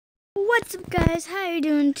What's up, guys? How are you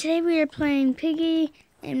doing? Today we are playing Piggy,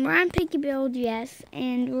 and we're on Piggy Build, yes,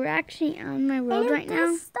 and we're actually on my world right now.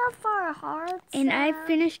 This stuff are hard. And I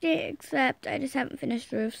finished it, except I just haven't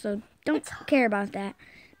finished roof, so don't care about that.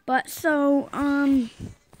 But so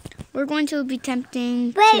we're going to be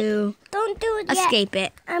attempting to don't do it escape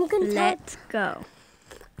it. I'm gonna Let's go.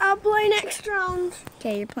 I'll play next round.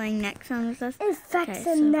 Okay, you're playing next round with us.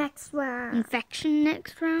 Infection next round. Infection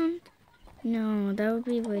next round? No, that would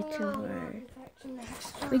be way too hard.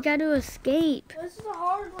 We got to escape. This is a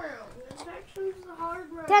hard round. Infection is a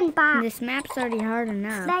hard round. This map's already hard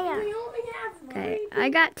enough. We only have Okay, I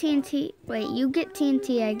got TNT. Wait, you get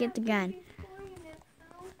TNT, I get the gun.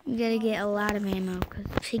 You gotta get a lot of ammo because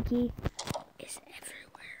Piggy is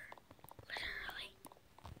everywhere. Literally.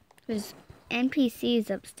 There's NPCs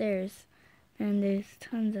upstairs, and there's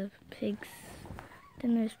tons of pigs.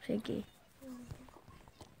 Then there's Piggy.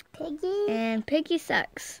 Piggy? And Piggy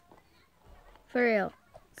sucks. For real.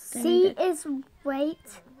 She is right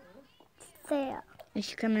there. Is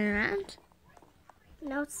she coming around?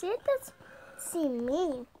 No, she doesn't see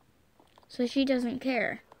me. So she doesn't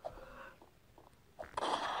care.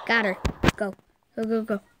 Got her. Go. Go, go,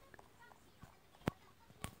 go.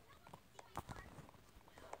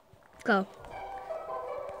 Go.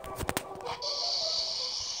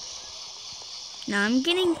 Now I'm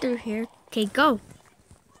getting through here. Okay, go.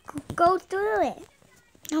 Go through it.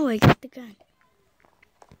 Oh, I got the gun.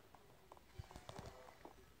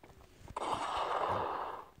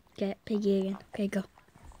 Get Piggy again. Okay, go.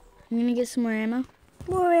 I'm gonna get some more ammo.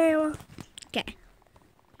 More ammo. Okay.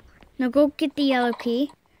 Now go get the yellow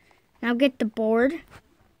key. Now get the board.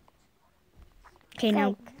 Okay,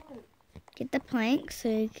 now get the plank so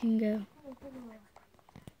you can go.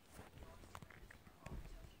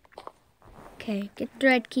 Okay, get the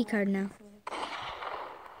red key card now.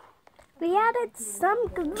 We added some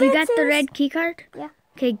glitches. You got the red key card? Yeah.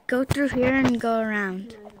 Okay, go through here and go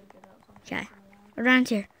around. Okay, around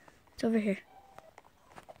here. It's over here.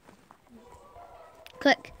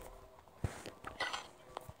 Click.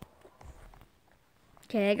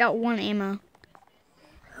 Okay, I got one ammo.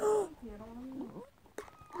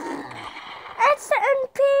 It's the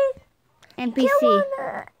NPC.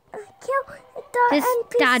 Kill the Just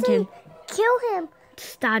NPC. dodge him. Kill him.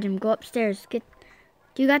 Just dodge him. Go upstairs.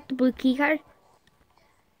 Do you got the blue key card?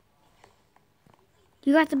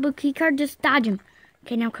 You got the blue key card? Just dodge him.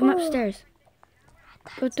 Okay, now come upstairs.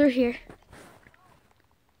 Go through here.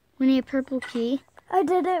 We need a purple key. I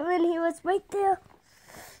did it when he was right there.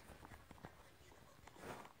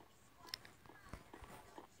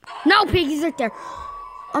 No, Piggy's right there.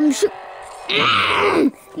 Shoot.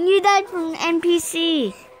 You died from an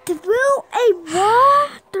NPC. Through a wall?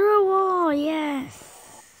 Through a wall, yes.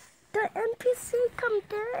 The NPC come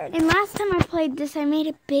dead. And last time I played this, I made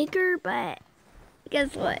it bigger, but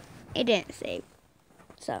guess what? It didn't save.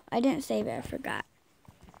 So, I didn't save it. I forgot.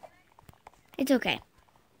 It's okay.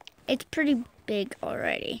 It's pretty big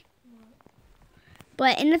already.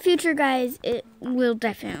 But in the future, guys, it will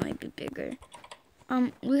definitely be bigger.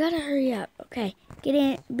 We gotta hurry up. Okay, get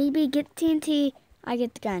in. BB, get TNT. I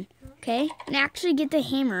get the gun. Okay? And actually get the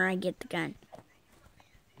hammer. I get the gun.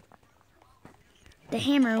 The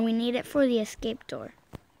hammer, we need it for the escape door.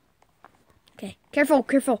 Okay, careful,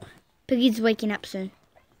 careful. Piggy's waking up soon.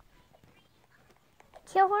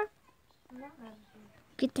 Kill her?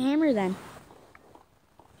 Get the hammer then.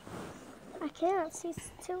 I can't.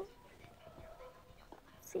 She's too...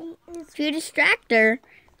 She is... If you distract her,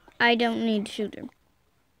 I don't need to shoot her.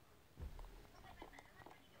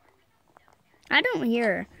 I don't hear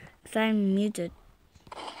her because I'm muted.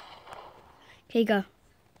 Okay, go.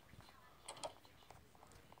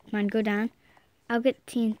 Come on, go down. I'll get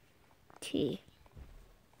TNT.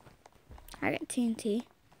 I got TNT.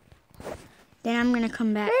 Then I'm going to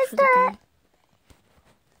come back for the gun.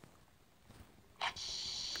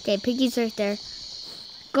 Okay, Piggy's right there.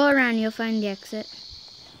 Go around, you'll find the exit.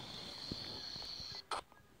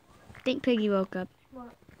 I think Piggy woke up.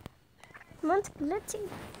 What? Mine's glitchy.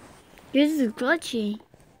 Yours is glitchy.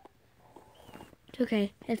 It's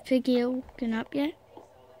okay. Has Piggy woken up yet?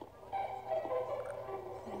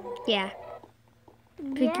 Yeah.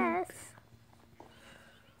 Piggy. Yes.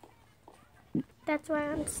 That's why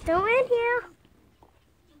I'm still in here.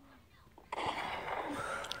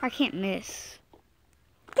 I can't miss.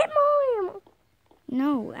 Get more ammo.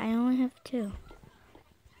 No, I only have 2.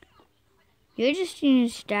 You're just using a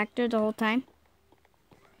distractor the whole time?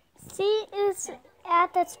 She is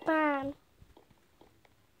at the spawn.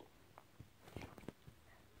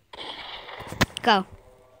 Go.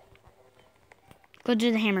 Go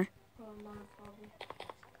do the hammer.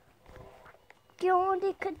 You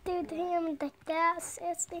only could do him like that,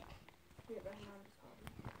 sister.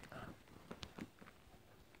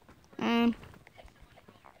 I'm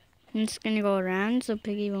just gonna go around so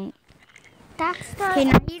Piggy won't. That's the. Okay,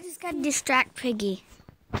 now you just gotta distract Piggy.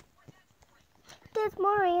 There's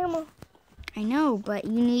more ammo. I know, but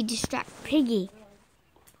you need to distract Piggy.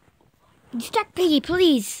 Distract Piggy,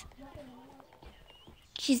 please.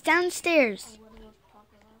 She's downstairs.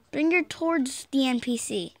 Bring her towards the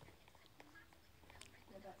NPC.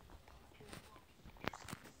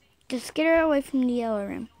 Just get her away from the yellow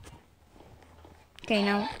room. Okay,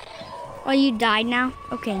 now. Oh, you died now?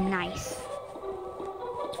 Okay, nice.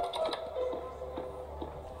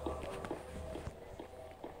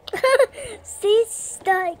 She's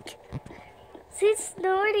stuck. She's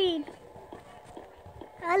snorting.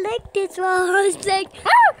 I like this one. I was like,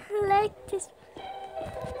 I like this.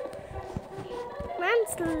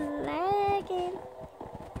 Mine's lagging.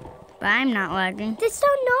 But I'm not lagging. Just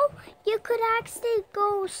don't know. You could actually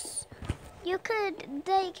go. You could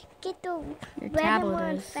like get the Your red tablet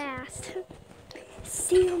one is. fast.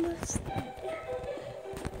 See almost.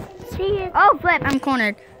 See it. Oh, flip! I'm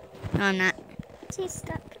cornered. No, I'm not. She's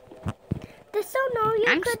stuck. Just don't know. You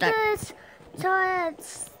I'm could stuck. just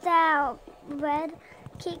touch that red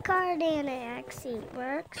key card and it actually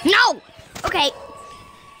works. No! Okay.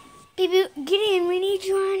 Baby, get in. We need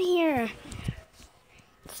you on here.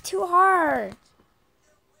 It's too hard.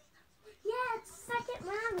 Yeah, it's second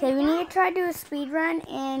round. Okay, we need to try to do a speed run,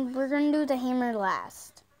 and we're going to do the hammer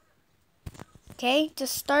last. Okay?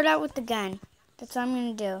 Just start out with the gun. That's what I'm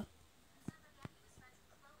going to do.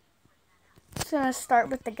 Just going to start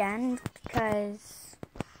with the gun, because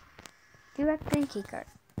you got the green key card.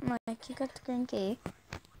 I'm like, you got the green key.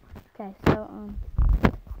 Okay, so,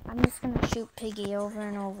 I'm just going to shoot Piggy over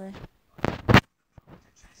and over.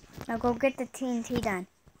 Now go get the TNT done.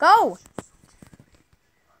 Go!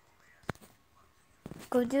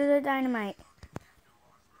 Go do the dynamite.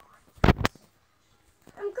 I'm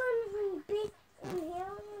going to beat him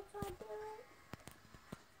here if I do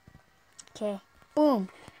it. Okay. Boom.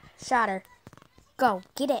 Shot her. Go.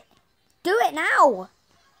 Get it. Do it now.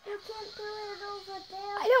 You can't do it over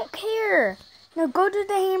there. I don't care. No, go do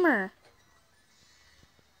the hammer.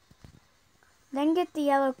 Then get the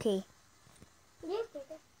yellow key. You did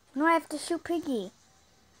it. No, I have to shoot Piggy.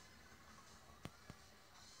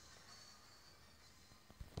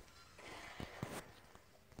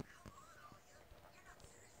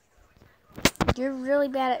 You're really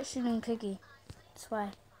bad at shooting Piggy. That's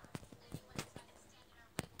why.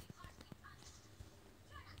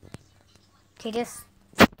 Okay, just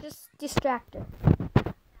distract her.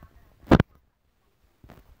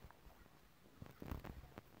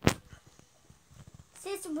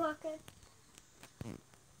 She's walking.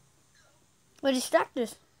 Well, distract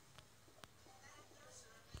us.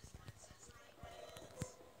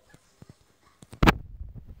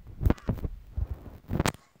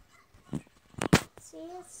 She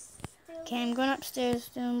is still. Okay, I'm going upstairs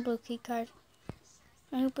doing blue key card.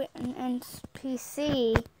 I hope an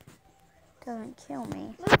NPC doesn't kill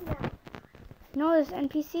me. Move now. No, this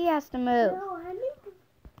NPC has to move. No, I need to.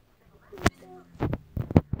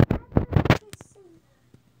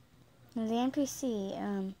 The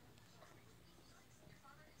NPC,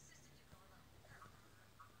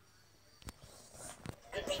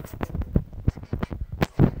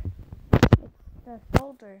 the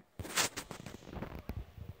soldier.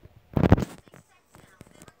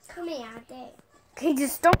 Come here, Dad. Okay,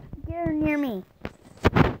 just don't get her near me.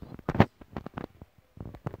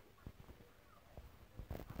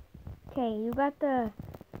 Okay, you got the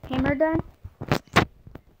hammer done?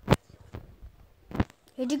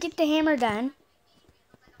 Did you get the hammer done?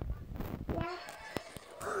 Yeah.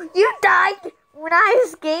 You died when I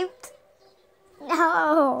escaped?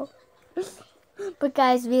 No. But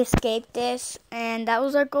guys, we escaped this, and that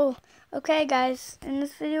was our goal. Okay, guys, in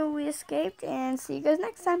this video we escaped, and see you guys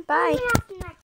next time. Bye. We have to next